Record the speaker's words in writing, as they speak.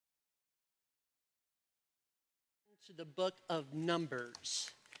to the book of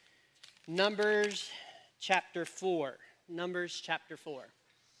Numbers. Numbers chapter 4. Numbers chapter 4.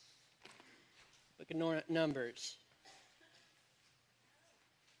 Book of Numbers.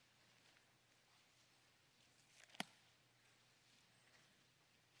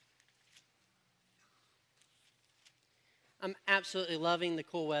 I'm absolutely loving the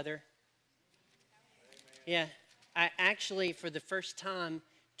cool weather. Yeah, I actually, for the first time,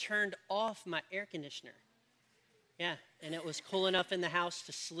 turned off my air conditioner. Yeah, and it was cool enough in the house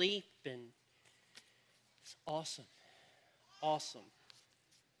to sleep, and it's awesome. Awesome.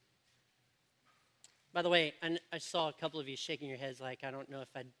 By the way, I saw a couple of you shaking your heads like, I don't know if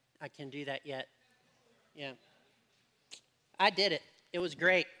I can do that yet. Yeah. I did it. It was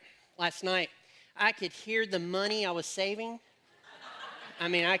great. Last night, I could hear the money I was saving.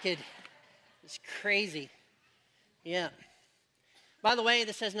 It's crazy. Yeah. By the way,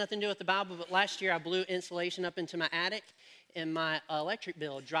 this has nothing to do with the Bible, but last year I blew insulation up into my attic, and my electric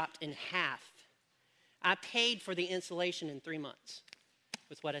bill dropped in half. I paid for the insulation in 3 months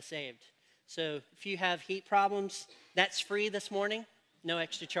with what I saved. So if you have heat problems, that's free this morning, no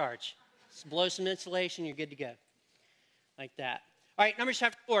extra charge. Just blow some insulation, you're good to go. Like that. All right, Numbers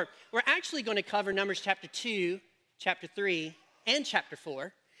chapter 4. We're actually going to cover Numbers chapter 2, chapter 3, and chapter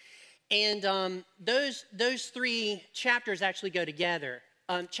 4. And those three chapters actually go together.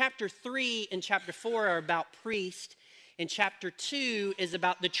 Chapter 3 and chapter 4 are about priests, and chapter 2 is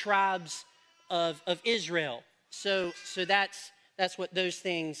about the tribes of Israel. So that's what those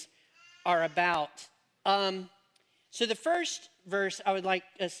things are about. So the first verse I would like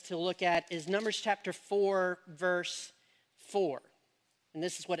us to look at is Numbers chapter 4, verse 4. And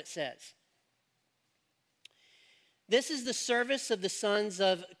this is what it says. This is the service of the sons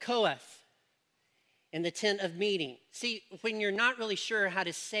of Kohath in the tent of meeting. See, when you're not really sure how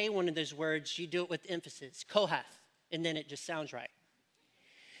to say one of those words, you do it with emphasis, Kohath, and then it just sounds right.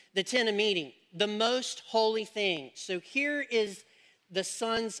 The tent of meeting, the most holy thing. So here is the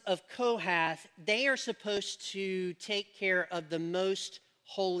sons of Kohath. They are supposed to take care of the most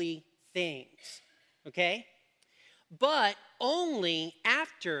holy things, okay? But only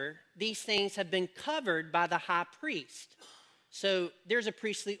after these things have been covered by the high priest. So there's a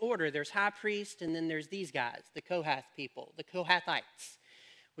priestly order. There's high priest, and then there's these guys, the Kohath people, the Kohathites,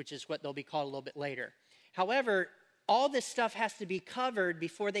 which is what they'll be called a little bit later. However, all this stuff has to be covered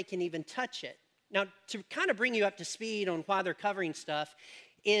before they can even touch it. Now, to kind of bring you up to speed on why they're covering stuff,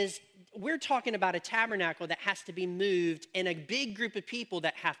 is we're talking about a tabernacle that has to be moved and a big group of people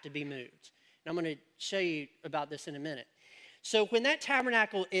that have to be moved. And I'm going to show you about this in a minute. So when that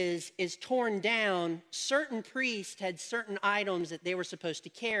tabernacle is torn down, certain priests had certain items that they were supposed to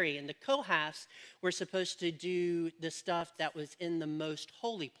carry. And the Kohaths were supposed to do the stuff that was in the most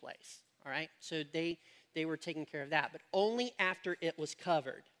holy place. All right? So they were taking care of that. But only after it was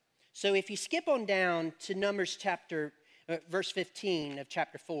covered. So if you skip on down to Numbers verse 15 of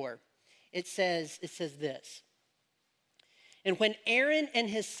chapter 4, it says this. And when Aaron and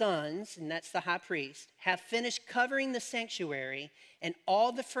his sons, and that's the high priest, have finished covering the sanctuary and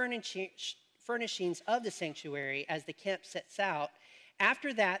all the furnishings of the sanctuary as the camp sets out,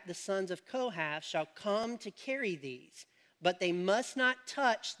 after that the sons of Kohath shall come to carry these, but they must not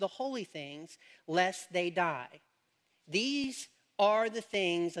touch the holy things lest they die. These are the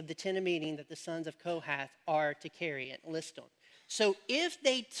things of the tent of meeting that the sons of Kohath are to carry, and list them. So if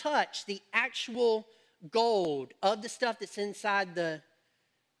they touch the actual gold of the stuff that's inside the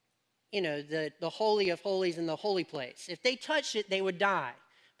Holy of Holies and the holy place, if they touched it, they would die.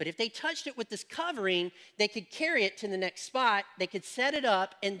 But if they touched it with this covering, they could carry it to the next spot, they could set it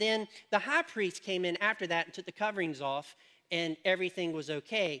up, and then the high priest came in after that and took the coverings off, and everything was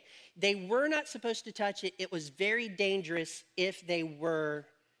okay. They were not supposed to touch it. It was very dangerous if they were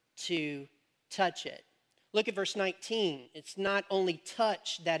to touch it. Look at verse 19. It's not only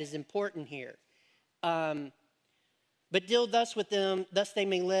touch that is important here. But deal thus with them, thus they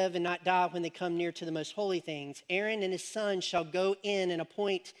may live and not die when they come near to the most holy things. Aaron and his sons shall go in and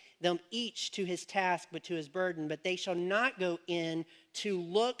appoint them each to his task, but to his burden. But they shall not go in to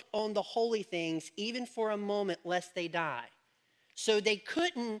look on the holy things, even for a moment, lest they die. So they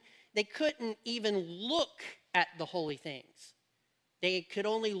couldn't even look at the holy things. They could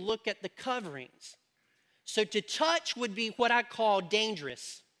only look at the coverings. So to touch would be what I call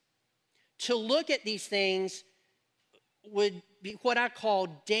dangerous. To look at these things would be what I call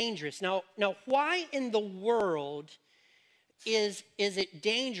dangerous. Now, why in the world is it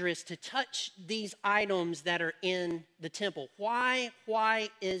dangerous to touch these items that are in the temple? Why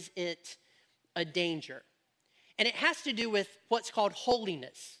is it a danger? And it has to do with what's called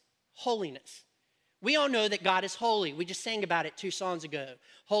holiness. Holiness. We all know that God is holy. We just sang about it 2 songs ago.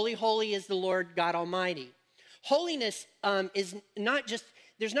 Holy, holy is the Lord God Almighty. Holiness is not just,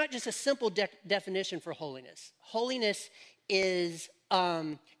 there's not just a simple definition for holiness. Holiness is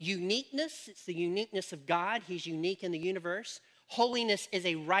uniqueness. It's the uniqueness of God. He's unique in the universe. Holiness is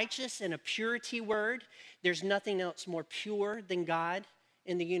a righteous and a purity word. There's nothing else more pure than God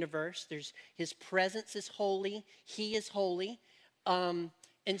in the universe. His presence is holy. He is holy.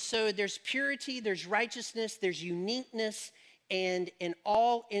 And so there's purity, there's righteousness, there's uniqueness, and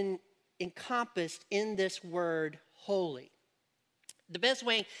all encompassed in this word holy. The best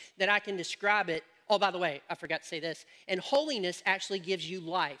way that I can describe it, oh, by the way, I forgot to say this, and holiness actually gives you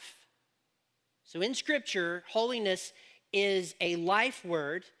life. So in Scripture, holiness is a life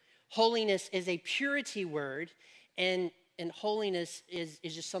word, holiness is a purity word, and holiness is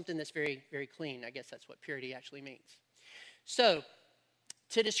just something that's very, very clean. I guess that's what purity actually means. So,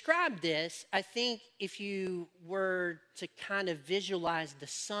 to describe this, I think if you were to kind of visualize the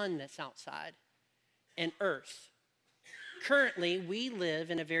sun that's outside and earth, currently we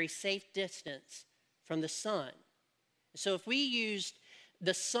live in a very safe distance from the sun. So if we used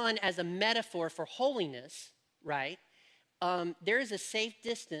the sun as a metaphor for holiness, right, there is a safe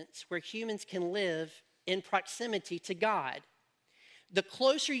distance where humans can live in proximity to God. The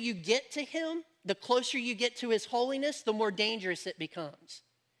closer you get to him, the closer you get to his holiness, the more dangerous it becomes.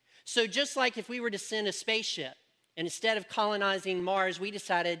 So just like if we were to send a spaceship, and instead of colonizing Mars, we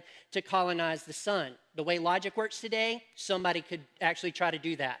decided to colonize the sun. The way logic works today, somebody could actually try to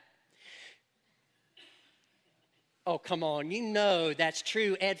do that. Oh, come on, you know that's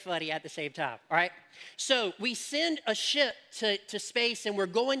true and funny at the same time, all right? So we send a ship to space and we're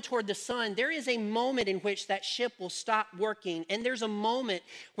going toward the sun. There is a moment in which that ship will stop working, and there's a moment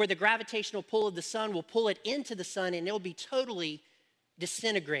where the gravitational pull of the sun will pull it into the sun and it'll be totally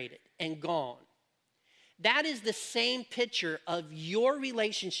disintegrated and gone. That is the same picture of your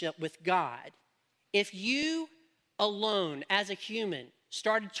relationship with God. If you alone as a human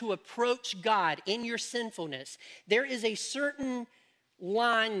started to approach God in your sinfulness, there is a certain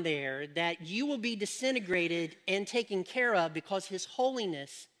line there that you will be disintegrated and taken care of because his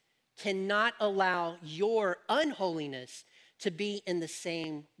holiness cannot allow your unholiness to be in the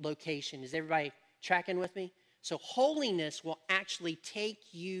same location. Is everybody tracking with me? So holiness will actually take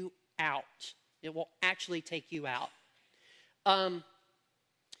you out. It will actually take you out.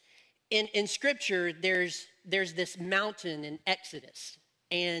 In Scripture, there's this mountain in Exodus,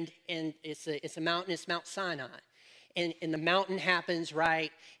 and it's a mountain. It's Mount Sinai, and the mountain happens,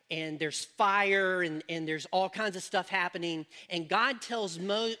 right? And there's fire, and there's all kinds of stuff happening. And God tells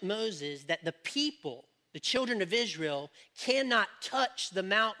Moses that the people, the children of Israel, cannot touch the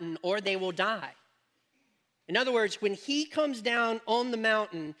mountain or they will die. In other words, when he comes down on the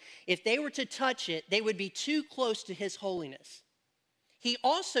mountain, if they were to touch it, they would be too close to his holiness. He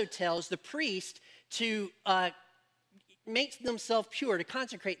also tells the priest to make themselves pure, to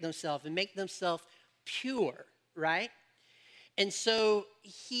consecrate themselves and make themselves pure, right? And so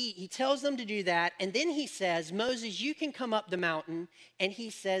he tells them to do that, and then he says, Moses, you can come up the mountain, and he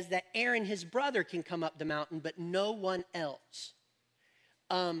says that Aaron, his brother, can come up the mountain, but no one else.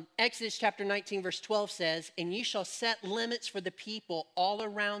 Exodus chapter 19, verse 12 says, and you shall set limits for the people all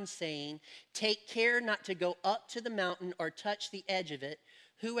around, saying, take care not to go up to the mountain or touch the edge of it.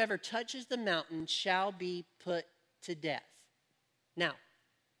 Whoever touches the mountain shall be put to death. Now,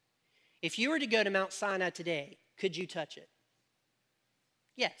 if you were to go to Mount Sinai today, could you touch it?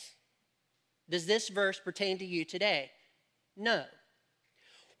 Yes. Does this verse pertain to you today? No.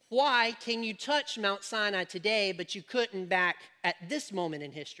 Why can you touch Mount Sinai today, but you couldn't back at this moment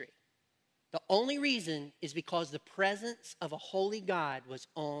in history? The only reason is because the presence of a holy God was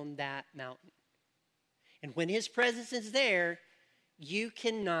on that mountain. And when his presence is there, you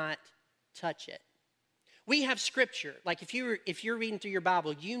cannot touch it. We have scripture, like if you're reading through your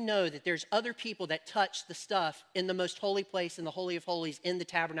Bible, you know that there's other people that touch the stuff in the most holy place, in the Holy of Holies, in the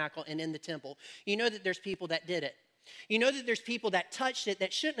tabernacle, and in the temple. You know that there's people that did it. You know that there's people that touched it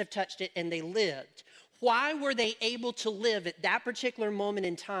that shouldn't have touched it, and they lived. Why were they able to live at that particular moment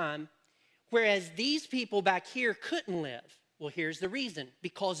in time, whereas these people back here couldn't live? Well, here's the reason.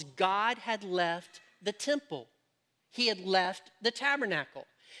 Because God had left the temple. He had left the tabernacle.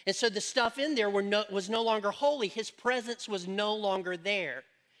 And so the stuff in there was no longer holy. His presence was no longer there.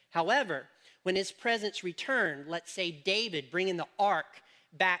 However, when his presence returned, let's say David bringing the ark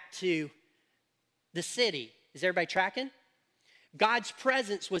back to the city. Is everybody tracking? God's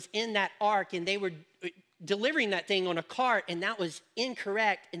presence was in that ark, and they were delivering that thing on a cart, and that was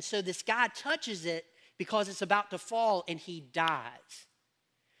incorrect. And so this guy touches it because it's about to fall, and he dies.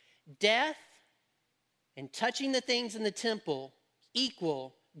 Death and touching the things in the temple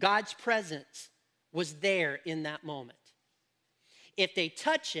equal God's presence was there in that moment. If they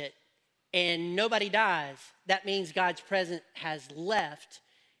touch it and nobody dies, that means God's presence has left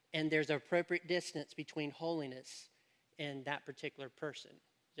and there's an appropriate distance between holiness and that particular person.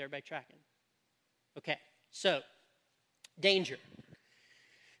 Is everybody tracking? Okay, so danger.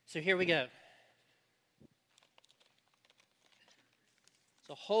 So here we go.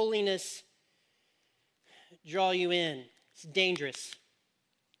 So holiness draw you in. It's dangerous.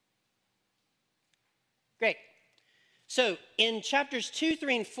 Great. So in chapters 2,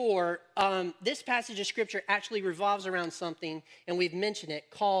 3, and 4, this passage of Scripture actually revolves around something, and we've mentioned it,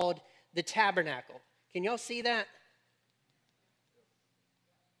 called the tabernacle. Can y'all see that?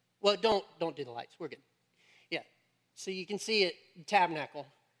 Well, don't do the lights. We're good. Yeah. So you can see it, tabernacle,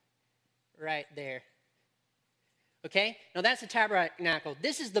 right there. Okay? Now that's the tabernacle.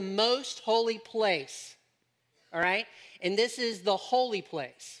 This is the most holy place. All right? And this is the holy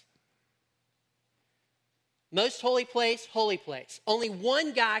place. Most holy place, holy place. Only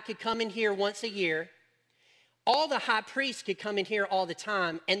one guy could come in here once a year. All the high priests could come in here all the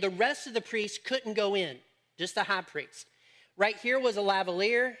time, and the rest of the priests couldn't go in, just the high priest. Right here was a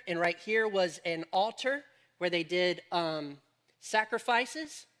lavalier, and right here was an altar where they did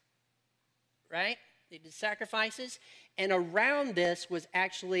sacrifices, right? They did sacrifices, and around this was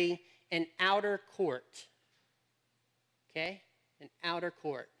actually an outer court, okay? An outer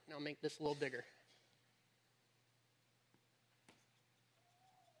court. And I'll make this a little bigger.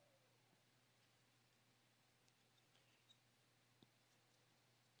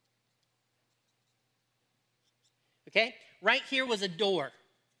 Okay, right here was a door.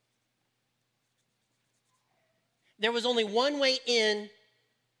 There was only one way in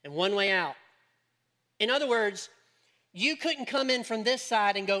and one way out. In other words, you couldn't come in from this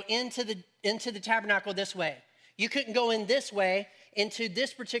side and go into the tabernacle this way. You couldn't go in this way into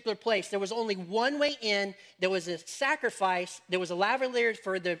this particular place. There was only one way in. There was a sacrifice. There was a lavalier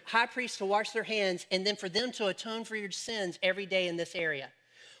for the high priest to wash their hands and then for them to atone for your sins every day in this area.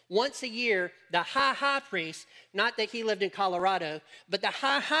 Once a year, the high priest, not that he lived in Colorado, but the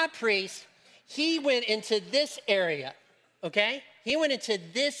high priest, he went into this area, okay? He went into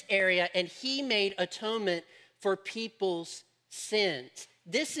this area and he made atonement for people's sins.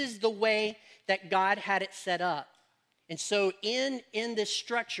 This is the way that God had it set up. And so in this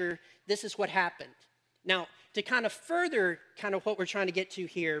structure, this is what happened. Now, to kind of further kind of what we're trying to get to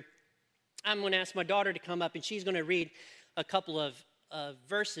here, I'm going to ask my daughter to come up and she's going to read a couple of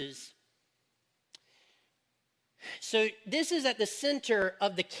verses. So this is at the center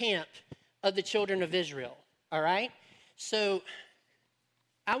of the camp of the children of Israel, all right? So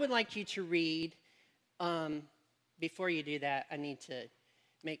I would like you to read, before you do that, I need to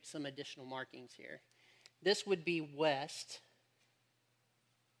make some additional markings here. This would be west.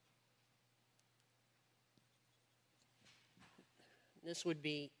 This would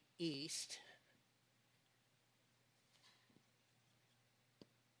be east.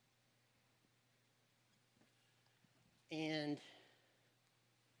 And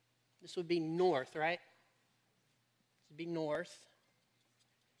this would be north, right? This would be north.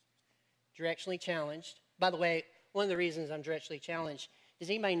 Directionally challenged. By the way, one of the reasons I'm directionally challenged, does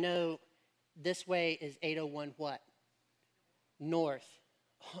anybody know this way is 801 what? North.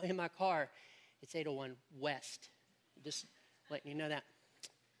 Oh, in my car, it's 801 west. Just letting you know that.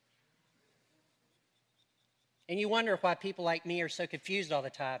 And you wonder why people like me are so confused all the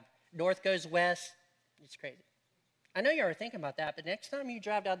time. North goes west. It's crazy. I know you are thinking about that, but next time you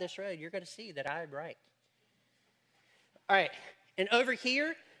drive down this road, you're going to see that I'm right. All right, and over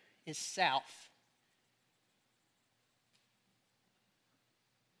here is south.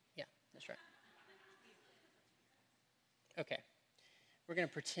 Yeah, that's right. Okay, we're going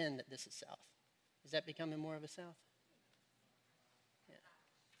to pretend that this is south. Is that becoming more of a south? Yeah.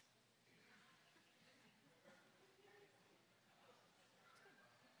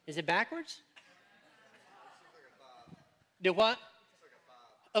 Is it backwards? Do what?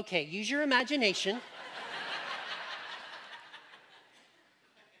 Okay, use your imagination.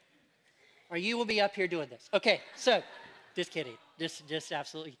 Or you will be up here doing this. Okay, so, just kidding. Just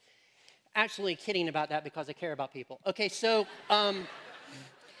absolutely kidding about that because I care about people. Okay, so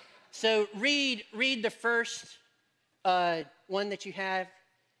read the first one that you have.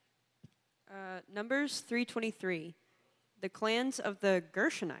 Numbers 3:23. The clans of the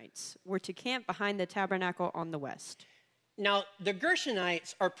Gershonites were to camp behind the tabernacle on the west. Now, the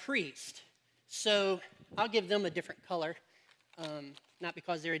Gershonites are priests, so I'll give them a different color, not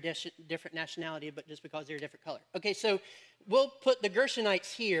because they're a different nationality, but just because they're a different color. Okay, so we'll put the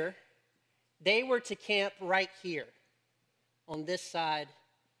Gershonites here. They were to camp right here on this side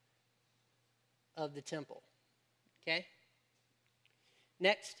of the temple. Okay?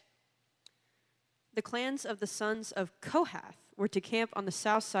 Next. The clans of the sons of Kohath were to camp on the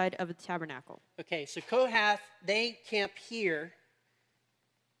south side of the tabernacle. Okay, so Kohath, they camp here.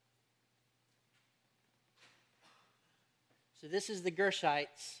 So this is the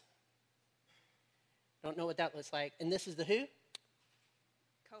Gershites. Don't know what that looks like. And this is the who?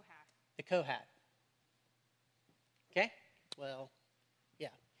 Kohath. The Kohath. Okay? Well, yeah.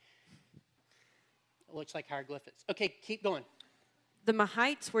 It looks like hieroglyphics. Okay, keep going. The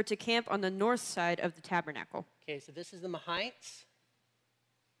Mahites were to camp on the north side of the tabernacle. Okay, so this is the Mahites.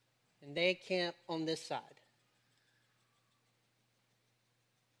 And they camp on this side.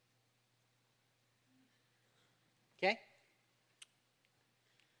 Okay?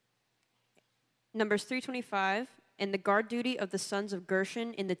 Numbers 3:25, and the guard duty of the sons of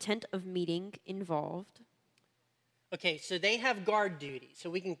Gershon in the tent of meeting involved. Okay, so they have guard duty, so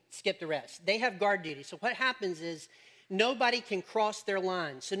we can skip the rest. They have guard duty. So what happens is nobody can cross their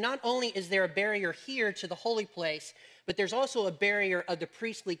line. So not only is there a barrier here to the holy place, but there's also a barrier of the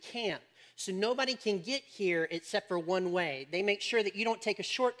priestly camp. So nobody can get here except for one way. They make sure that you don't take a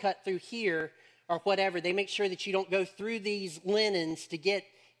shortcut through here or whatever. They make sure that you don't go through these linens to get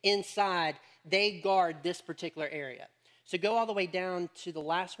inside. They guard this particular area. So go all the way down to the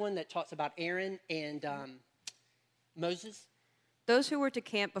last one that talks about Aaron and Moses. Those who were to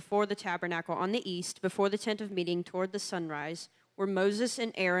camp before the tabernacle on the east, before the tent of meeting toward the sunrise, were Moses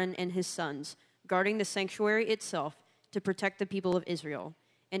and Aaron and his sons, guarding the sanctuary itself to protect the people of Israel.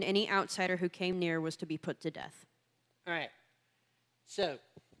 And any outsider who came near was to be put to death. All right. So,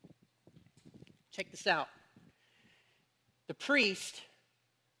 check this out. The priests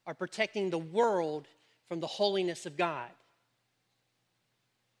are protecting the world from the holiness of God.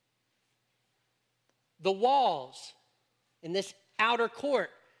 The walls in this outer court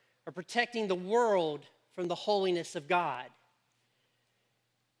are protecting the world from the holiness of God.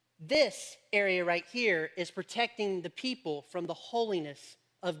 This area right here is protecting the people from the holiness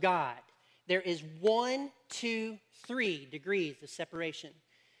of God. There is 1, 2, 3 degrees of separation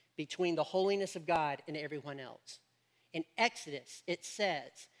between the holiness of God and everyone else. In Exodus, it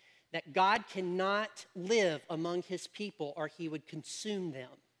says that God cannot live among his people or he would consume them.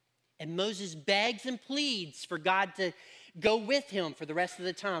 And Moses begs and pleads for God to go with him for the rest of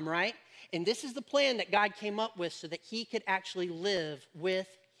the time, right? And this is the plan that God came up with so that he could actually live with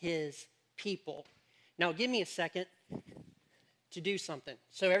his people. Now, give me a second to do something.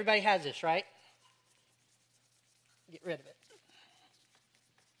 So everybody has this, right? Get rid of it.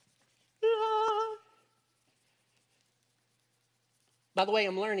 By the way,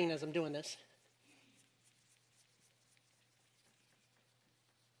 I'm learning as I'm doing this.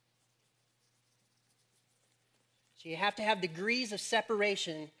 So you have to have degrees of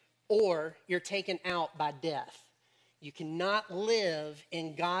separation or you're taken out by death. You cannot live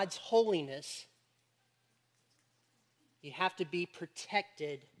in God's holiness. You have to be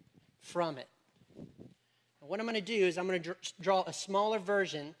protected from it. And what I'm going to do is I'm going to draw a smaller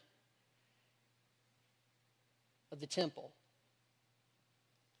version of the temple.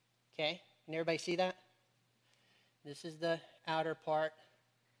 Okay? Can everybody see that? This is the outer part.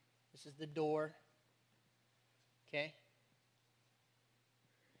 This is the door. Okay?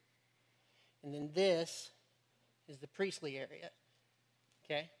 And then this is the priestly area.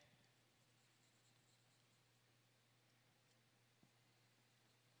 Okay?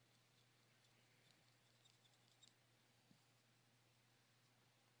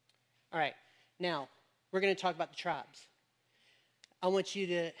 All right. Now, we're going to talk about the tribes. I want you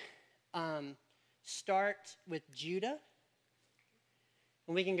to start with Judah,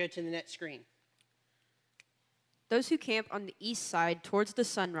 and we can go to the next screen. Those who camp on the east side towards the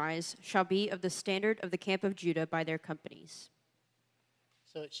sunrise shall be of the standard of the camp of Judah by their companies.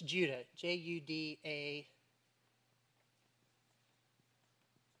 So it's Judah, Juda.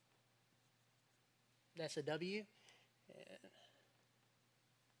 That's a W.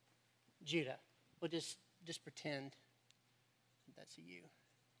 Judah. We'll just pretend that's a U.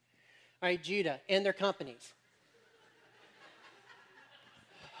 All right, Judah and their companies.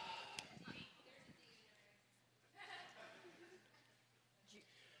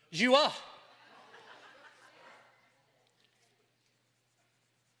 Juah.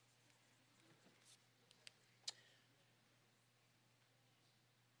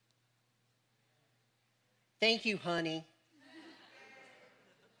 Thank you, honey.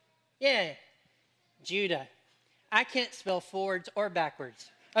 Yeah, Judah. I can't spell forwards or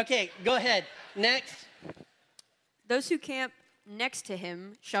backwards. Okay, go ahead. Next. Those who camp next to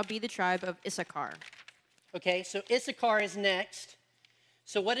him shall be the tribe of Issachar. Okay, so Issachar is next.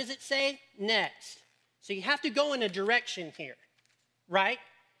 So what does it say? Next. So you have to go in a direction here, right?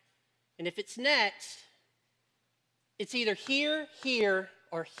 And if it's next, it's either here, here,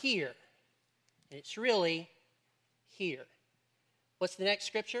 or here. And it's really here. What's the next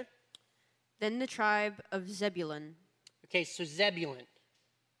scripture? Then the tribe of Zebulun. Okay, so Zebulun.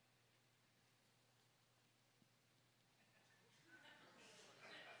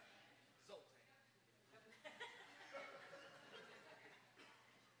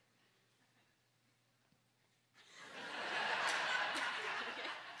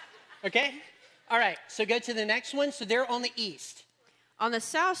 Okay? All right, so go to the next one. So they're on the east. On the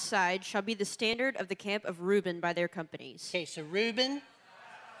south side shall be the standard of the camp of Reuben by their companies. Okay, so Reuben.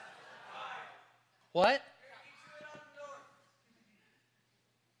 What?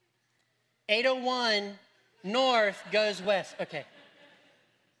 801 north goes west. Okay.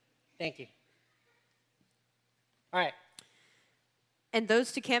 Thank you. All right. And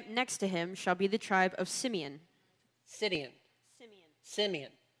those to camp next to him shall be the tribe of Simeon. Simeon.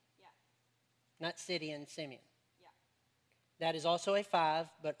 Simeon. Yeah. Not Simeon, Simeon. Yeah. That is also a 5,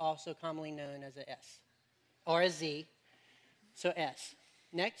 but also commonly known as a S or a Z. So S.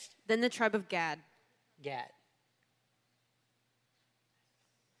 Next, Then the tribe of Gad. Gad.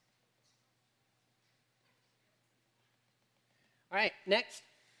 All right, next.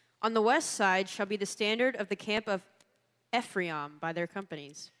 On the west side shall be the standard of the camp of Ephraim by their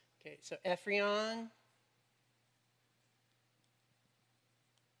companies. Okay, so Ephraim.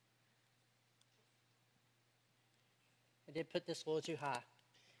 I did put this a little too high.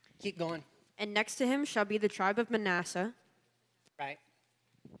 Keep going. And next to him shall be the tribe of Manasseh. Right.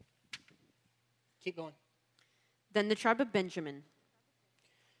 Keep going. Then the tribe of Benjamin.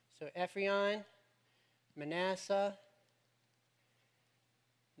 So Ephraim, Manasseh,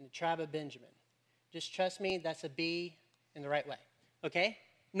 and the tribe of Benjamin. Just trust me, that's a B in the right way. Okay?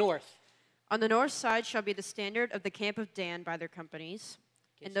 North. On the north side shall be the standard of the camp of Dan by their companies.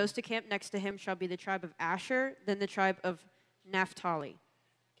 Okay, And so- those to camp next to him shall be the tribe of Asher, then the tribe of Naphtali.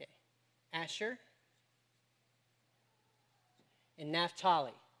 Okay. Asher and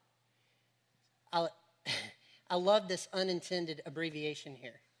Naphtali. I love this unintended abbreviation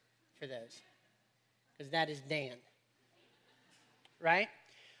here for those, because that is Dan. Right?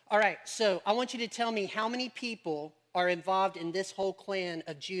 All right, so I want you to tell me how many people are involved in this whole clan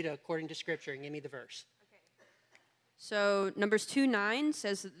of Judah according to Scripture, and give me the verse. So Numbers 2:9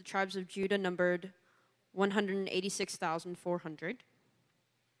 says that the tribes of Judah numbered 186,400.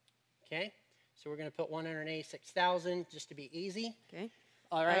 Okay? So we're going to put 186,000 just to be easy. Okay.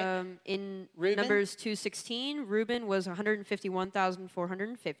 All right. In Reuben? Numbers 2:16, Reuben was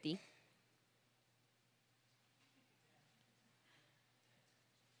 151,450.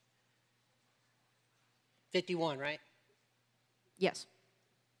 $51, right? Yes.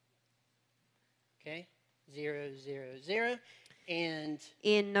 Okay. 0, 0, 0. And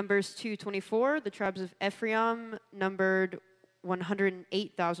In Numbers 2:24, the tribes of Ephraim numbered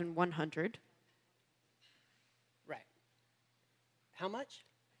 108,100. right. How much?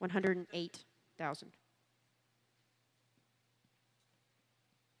 108,000.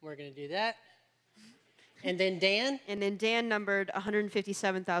 We're going to do that. And then Dan? And then Dan numbered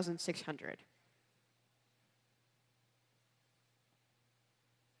 157,600.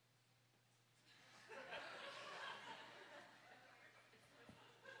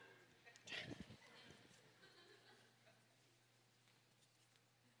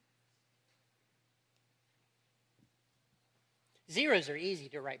 Zeros are easy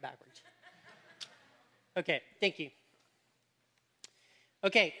to write backwards. Okay, thank you.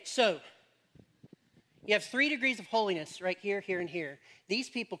 Okay, so you have 3 degrees of holiness right here, here, and here. These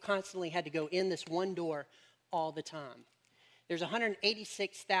people constantly had to go in this one door all the time. There's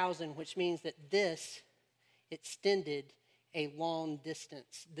 186,000, which means that this extended a long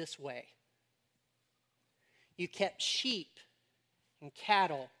distance this way. You kept sheep and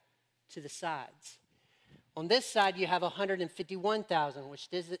cattle to the sides. On this side, you have 151,000, which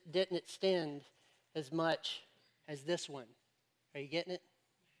didn't extend as much as this one. Are you getting it?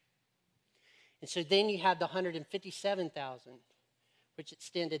 And so then you have the 157,000, which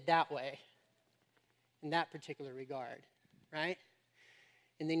extended that way in that particular regard, right?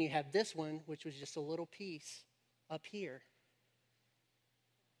 And then you have this one, which was just a little piece up here.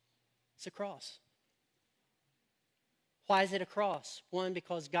 It's a cross. Why is it a cross? One,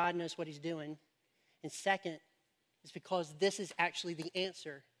 because God knows what he's doing. And second, is because this is actually the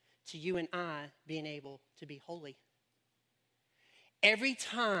answer to you and I being able to be holy. Every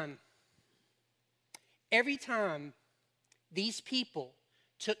time These people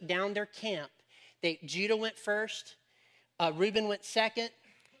took down their camp. Judah went first, Reuben went second,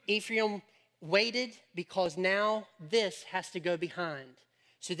 Ephraim waited because now this has to go behind.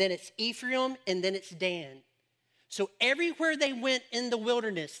 So then it's Ephraim and then it's Dan. So everywhere they went in the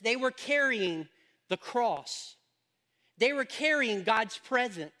wilderness, they were carrying the cross. They were carrying God's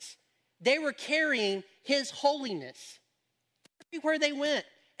presence. They were carrying his holiness. Everywhere they went,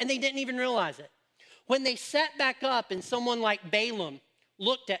 and they didn't even realize it. When they sat back up and someone like Balaam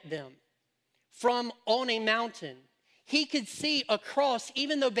looked at them from on a mountain, he could see a cross,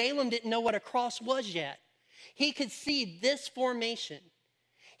 even though Balaam didn't know what a cross was yet. He could see this formation.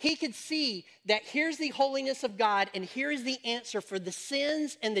 He could see that here's the holiness of God, and here is the answer for the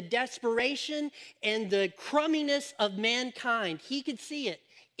sins and the desperation and the crumminess of mankind. He could see it.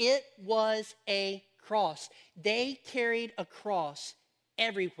 It was a cross. They carried a cross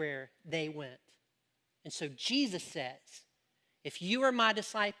everywhere they went. And so Jesus says, if you are my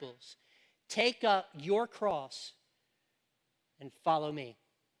disciples, take up your cross and follow me.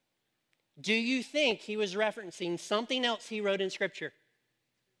 Do you think he was referencing something else he wrote in Scripture?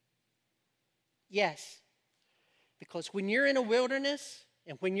 Yes. Because when you're in a wilderness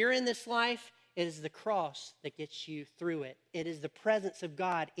and when you're in this life, it is the cross that gets you through it. It is the presence of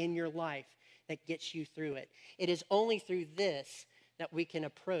God in your life that gets you through it. It is only through this that we can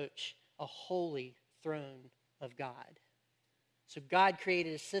approach a holy throne of God. So God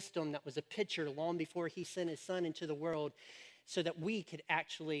created a system that was a picture long before he sent his son into the world so that we could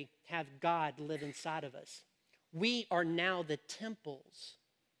actually have God live inside of us. We are now the temples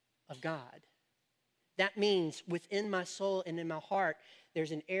of God. That means within my soul and in my heart,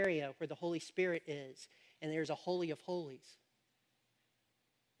 there's an area where the Holy Spirit is, and there's a holy of holies.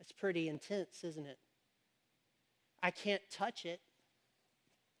 That's pretty intense, isn't it? I can't touch it.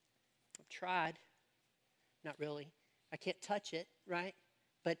 I've tried. Not really. I can't touch it, right?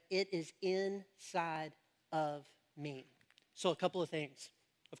 But it is inside of me. So a couple of things.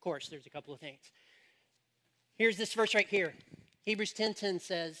 Of course, there's a couple of things. Here's this verse right here. Hebrews 10:10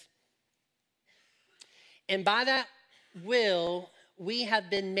 says, and by that will we have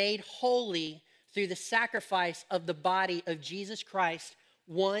been made holy through the sacrifice of the body of Jesus Christ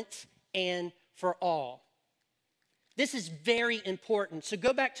once and for all. This is very important. So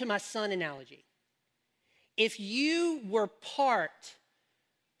go back to my sun analogy. If you were part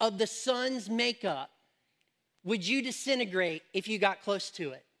of the sun's makeup, would you disintegrate if you got close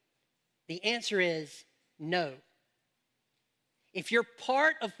to it? The answer is no. If you're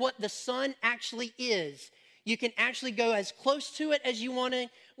part of what the sun actually is, you can actually go as close to it as you want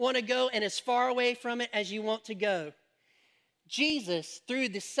to go and as far away from it as you want to go. Jesus, through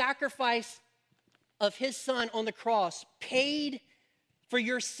the sacrifice of his son on the cross, paid for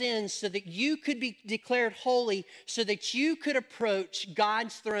your sins so that you could be declared holy, so that you could approach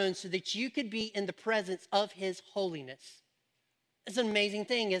God's throne, so that you could be in the presence of his holiness. It's an amazing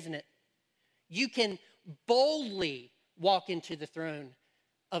thing, isn't it? You can boldly walk into the throne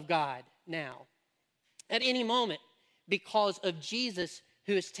of God now, at any moment, because of Jesus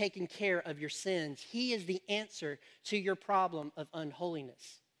who has taken care of your sins. He is the answer to your problem of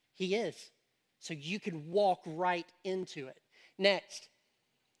unholiness. He is. So you can walk right into it. Next,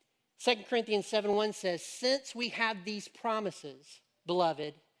 2 Corinthians 7:1 says, since we have these promises,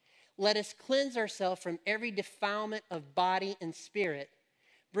 beloved, let us cleanse ourselves from every defilement of body and spirit,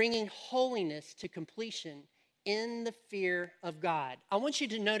 bringing holiness to completion in the fear of God. I want you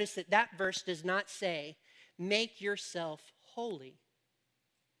to notice that that verse does not say, make yourself holy.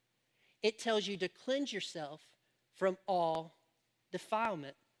 It tells you to cleanse yourself from all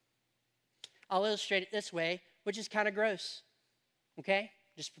defilement. I'll illustrate it this way, which is kind of gross, okay?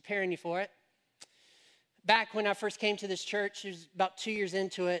 Just preparing you for it. Back when I first came to this church, it was about 2 years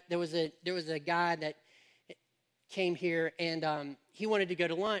into it, there was a guy that came here, and he wanted to go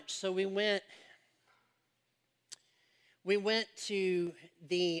to lunch, so we went to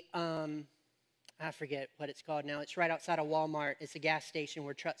the, I forget what it's called now. It's right outside of Walmart. It's a gas station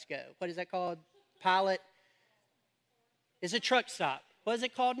where trucks go. What is that called? Pilot? It's a truck stop. What is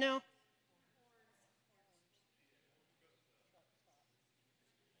it called now?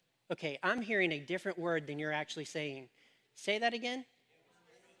 Okay, I'm hearing a different word than you're actually saying. Say that again.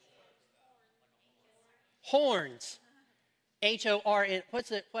 Horns. H-O-R-N.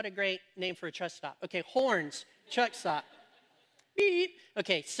 What a great name for a truck stop. Okay, Horns, truck stop. Beep.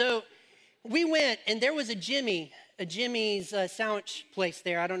 Okay, so we went, and there was a Jimmy's sandwich place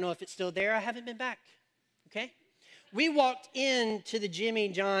there. I don't know if it's still there. I haven't been back, okay? We walked into the Jimmy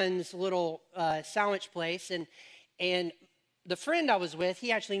John's little sandwich place, and the friend I was with,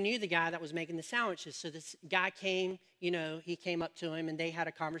 he actually knew the guy that was making the sandwiches. So this guy came, he came up to him and they had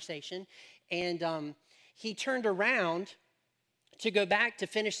a conversation. And he turned around to go back to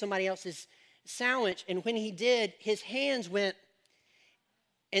finish somebody else's sandwich. And when he did, his hands went,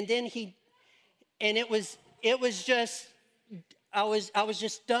 and then it was just, I was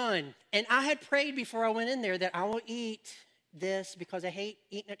just done. And I had prayed before I went in there that I will eat this because I hate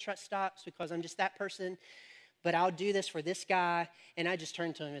eating at truck stops because I'm just that person. But I'll do this for this guy. And I just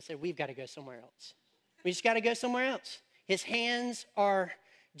turned to him and said, we've got to go somewhere else. We just got to go somewhere else. His hands are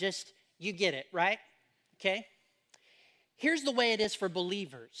just, you get it, right? Okay? Here's the way it is for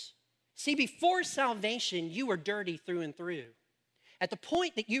believers. See, before salvation, you were dirty through and through. At the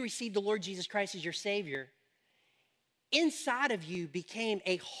point that you received the Lord Jesus Christ as your Savior, inside of you became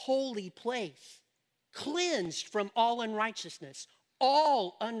a holy place, cleansed from all unrighteousness,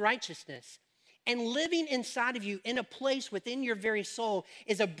 all unrighteousness. And living inside of you in a place within your very soul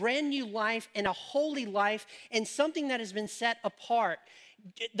is a brand new life and a holy life and something that has been set apart.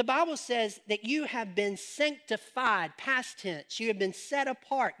 The Bible says that you have been sanctified, past tense. You have been set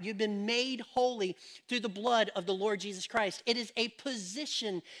apart. You've been made holy through the blood of the Lord Jesus Christ. It is a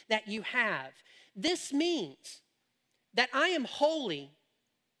position that you have. This means that I am holy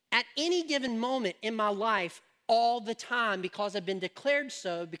at any given moment in my life all the time because I've been declared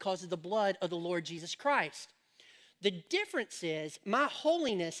so because of the blood of the Lord Jesus Christ. The difference is my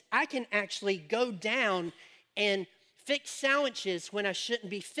holiness, I can actually go down and fix sandwiches when I shouldn't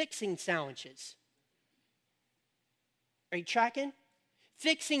be fixing sandwiches. Are you tracking?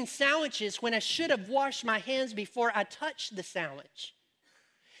 Fixing sandwiches when I should have washed my hands before I touched the sandwich.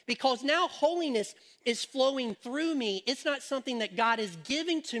 Because now holiness is flowing through me. It's not something that God is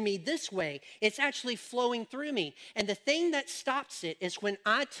giving to me this way. It's actually flowing through me. And the thing that stops it is when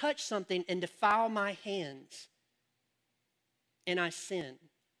I touch something and defile my hands and I sin.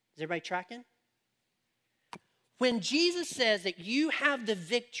 Is everybody tracking? When Jesus says that you have the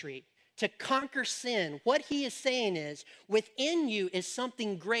victory to conquer sin, what he is saying is within you is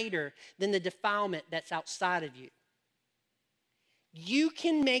something greater than the defilement that's outside of you. You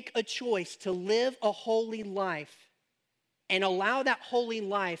can make a choice to live a holy life and allow that holy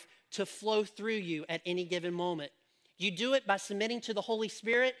life to flow through you at any given moment. You do it by submitting to the Holy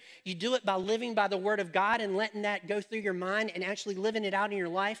Spirit. You do it by living by the Word of God and letting that go through your mind and actually living it out in your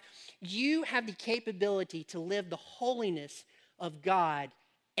life. You have the capability to live the holiness of God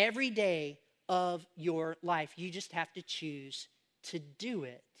every day of your life. You just have to choose to do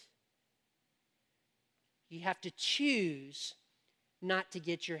it. You have to choose not to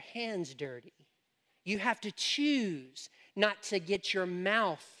get your hands dirty. You have to choose not to get your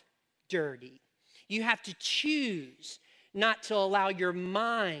mouth dirty. You have to choose not to allow your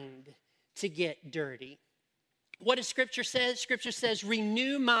mind to get dirty. What does Scripture say? Scripture says,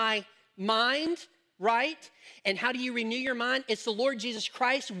 renew my mind, right? And how do you renew your mind? It's the Lord Jesus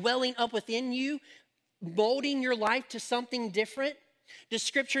Christ welling up within you, molding your life to something different. Does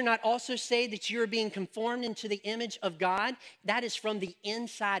Scripture not also say that you're being conformed into the image of God? That is from the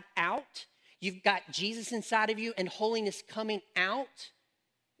inside out. You've got Jesus inside of you and holiness coming out.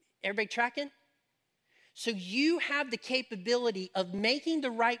 Everybody tracking? So you have the capability of making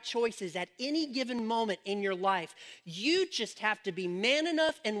the right choices at any given moment in your life. You just have to be man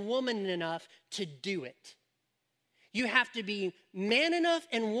enough and woman enough to do it. You have to be man enough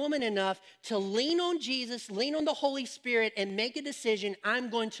and woman enough to lean on Jesus, lean on the Holy Spirit, and make a decision. I'm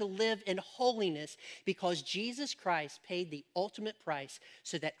going to live in holiness because Jesus Christ paid the ultimate price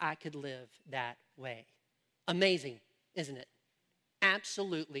so that I could live that way. Amazing, isn't it?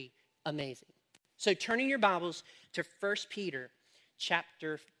 Absolutely amazing. So turning your Bibles to 1 Peter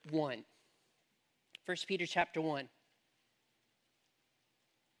chapter 1. 1 Peter chapter 1.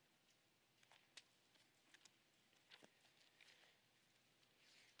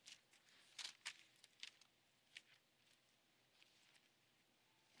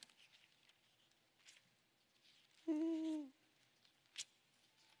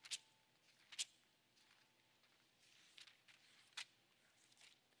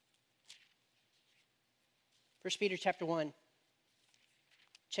 First Peter chapter 1.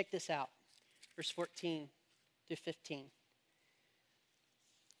 Check this out. Verse 14 through 15. It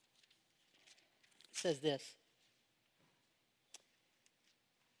says this.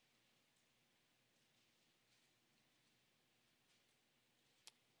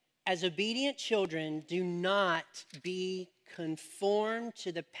 As obedient children, do not be conformed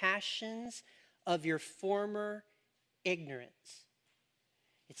to the passions of your former ignorance.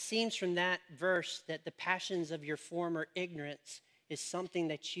 It seems from that verse that the passions of your former ignorance is something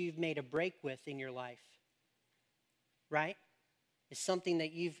that you've made a break with in your life, right? is something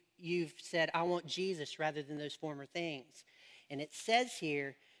that you've said, I want Jesus rather than those former things. And it says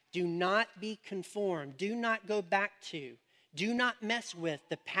here, do not be conformed. Do not go back to. Do not mess with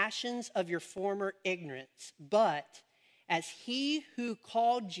the passions of your former ignorance. But as he who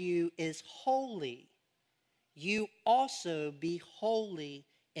called you is holy, you also be holy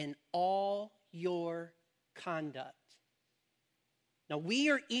in all your conduct. Now, we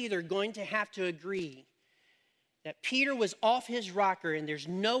are either going to have to agree that Peter was off his rocker and there's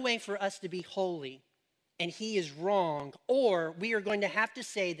no way for us to be holy and he is wrong, or we are going to have to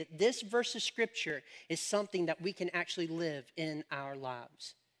say that this verse of Scripture is something that we can actually live in our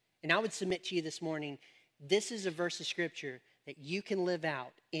lives. And I would submit to you this morning, this is a verse of Scripture that you can live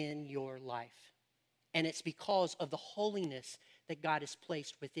out in your life. And it's because of the holiness that God has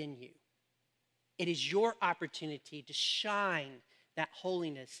placed within you. It is your opportunity to shine that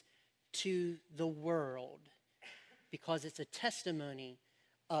holiness to the world because it's a testimony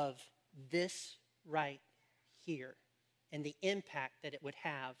of this right here and the impact that it would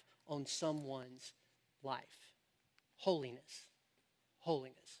have on someone's life. Holiness.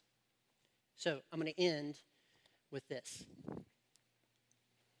 Holiness. So I'm going to end with this.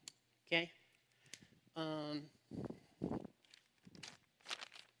 Okay?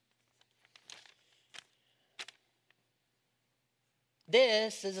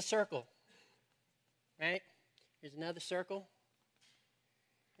 This is a circle, right? Here's another circle.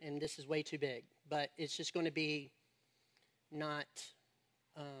 And this is way too big, but it's just going to be not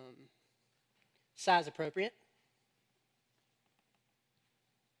size appropriate.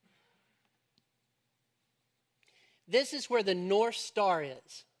 This is where the North Star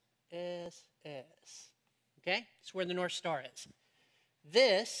is. SS. Okay? It's where the North Star is.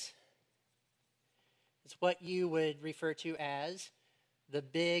 This is what you would refer to as the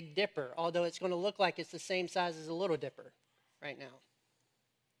Big Dipper, although it's going to look like it's the same size as a Little Dipper right now.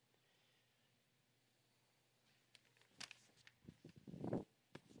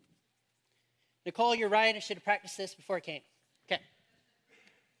 Nicole, you're right. I should have practiced this before I came. Okay.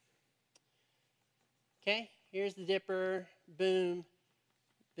 Okay, here's the dipper. Boom,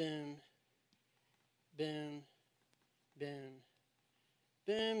 boom, boom, boom,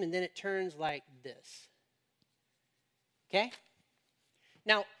 boom, and then it turns like this. Okay?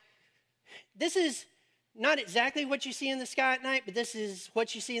 Now, this is not exactly what you see in the sky at night, but this is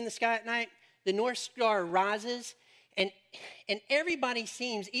what you see in the sky at night. The North Star rises, and everybody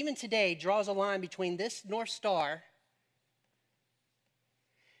seems, even today, draws a line between this North Star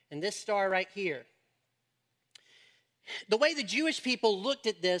and this star right here. The way the Jewish people looked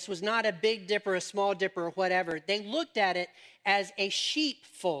at this was not a big dipper, a small dipper, or whatever. They looked at it as a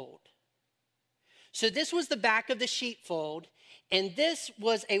sheepfold. So this was the back of the sheepfold, and this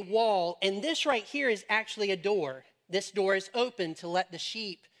was a wall, and this right here is actually a door. This door is open to let the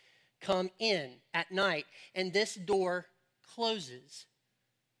sheep come in at night, and this door closes.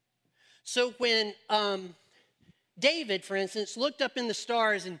 So when David, for instance, looked up in the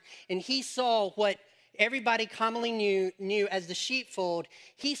stars and he saw what everybody commonly knew as the sheepfold,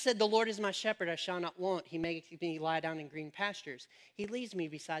 he said, "The Lord is my shepherd, I shall not want. He makes me lie down in green pastures. He leads me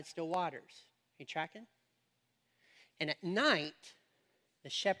beside still waters." You tracking? And at night,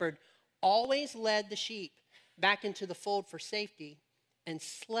 the shepherd always led the sheep back into the fold for safety and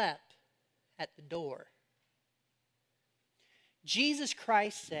slept at the door. Jesus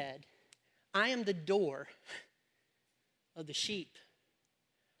Christ said, "I am the door of the sheep.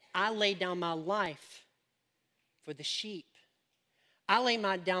 I lay down my life for the sheep. I lay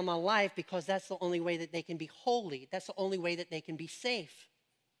down my life because that's the only way that they can be holy. That's the only way that they can be safe."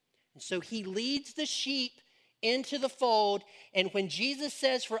 And so he leads the sheep into the fold, and when Jesus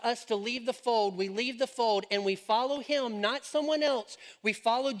says for us to leave the fold, we leave the fold and we follow him, not someone else. We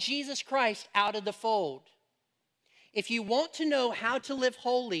follow Jesus Christ out of the fold. If you want to know how to live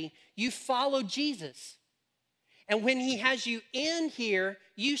holy, you follow Jesus. And when he has you in here,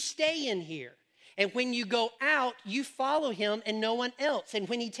 you stay in here. And when you go out, you follow him and no one else. And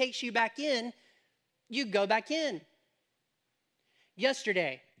when he takes you back in, you go back in.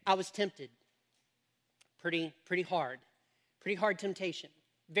 Yesterday, I was tempted. Pretty hard temptation.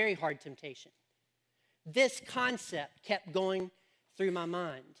 Very hard temptation. This concept kept going through my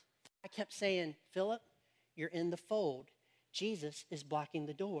mind. I kept saying, "Philip, you're in the fold. Jesus is blocking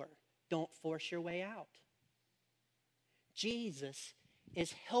the door. Don't force your way out. Jesus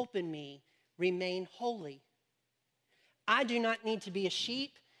is helping me remain holy. I do not need to be a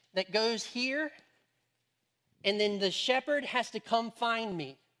sheep that goes here and then the shepherd has to come find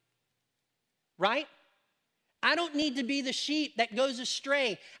me." Right? I don't need to be the sheep that goes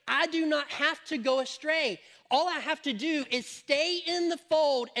astray. I do not have to go astray. All I have to do is stay in the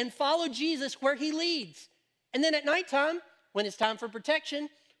fold and follow Jesus where he leads. And then at nighttime, when it's time for protection,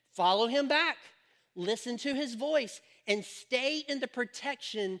 follow him back. Listen to his voice and stay in the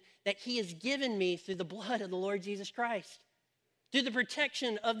protection that he has given me through the blood of the Lord Jesus Christ. Through the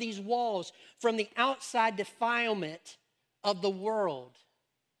protection of these walls from the outside defilement of the world.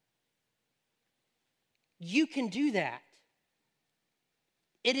 You can do that.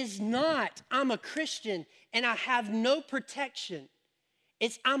 It is not, I'm a Christian and I have no protection.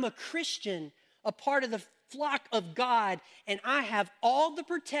 It's, I'm a Christian, a part of the flock of God, and I have all the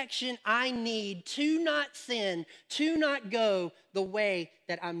protection I need to not sin, to not go the way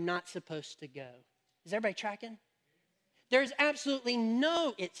that I'm not supposed to go. Is everybody tracking? There's absolutely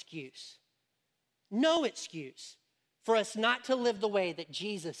no excuse for us not to live the way that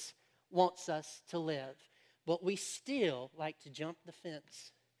Jesus wants us to live. But we still like to jump the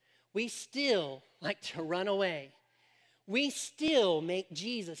fence. We still like to run away. We still make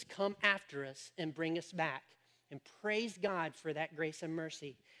Jesus come after us and bring us back. And praise God for that grace and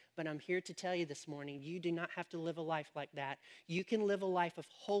mercy. But I'm here to tell you this morning, you do not have to live a life like that. You can live a life of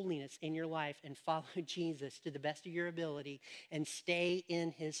holiness in your life and follow Jesus to the best of your ability and stay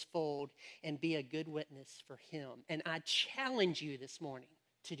in his fold and be a good witness for him. And I challenge you this morning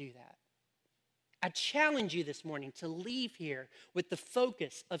to do that. I challenge you this morning to leave here with the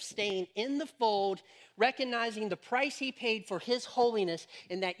focus of staying in the fold, recognizing the price he paid for his holiness,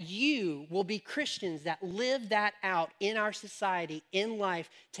 and that you will be Christians that live that out in our society, in life,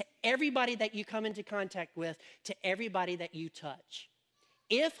 to everybody that you come into contact with, to everybody that you touch.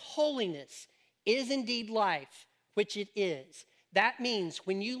 If holiness is indeed life, which it is, that means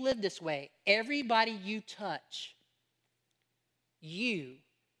when you live this way, everybody you touch, you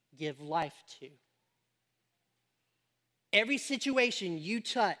give life to. Every situation you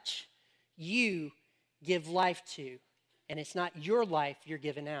touch, you give life to. And it's not your life you're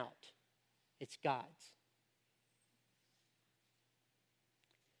giving out. It's God's.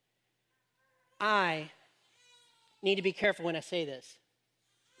 I need to be careful when I say this.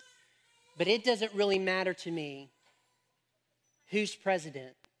 But it doesn't really matter to me who's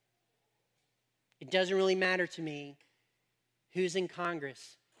president. It doesn't really matter to me who's in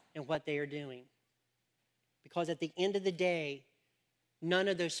Congress and what they are doing. Because at the end of the day, none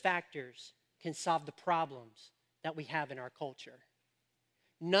of those factors can solve the problems that we have in our culture.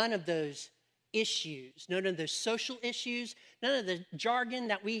 None of those issues, none of those social issues, none of the jargon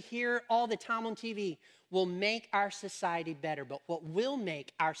that we hear all the time on TV will make our society better. But what will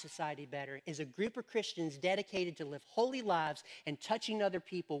make our society better is a group of Christians dedicated to live holy lives and touching other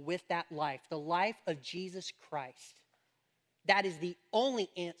people with that life, the life of Jesus Christ. That is the only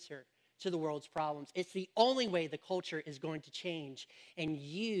answer to the world's problems. It's the only way the culture is going to change. And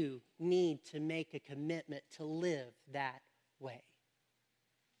you need to make a commitment to live that way.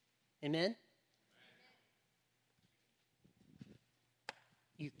 Amen?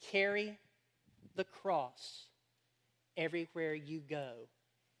 You carry the cross everywhere you go,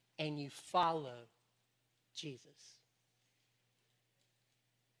 and you follow Jesus.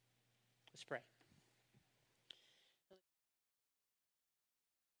 Let's pray.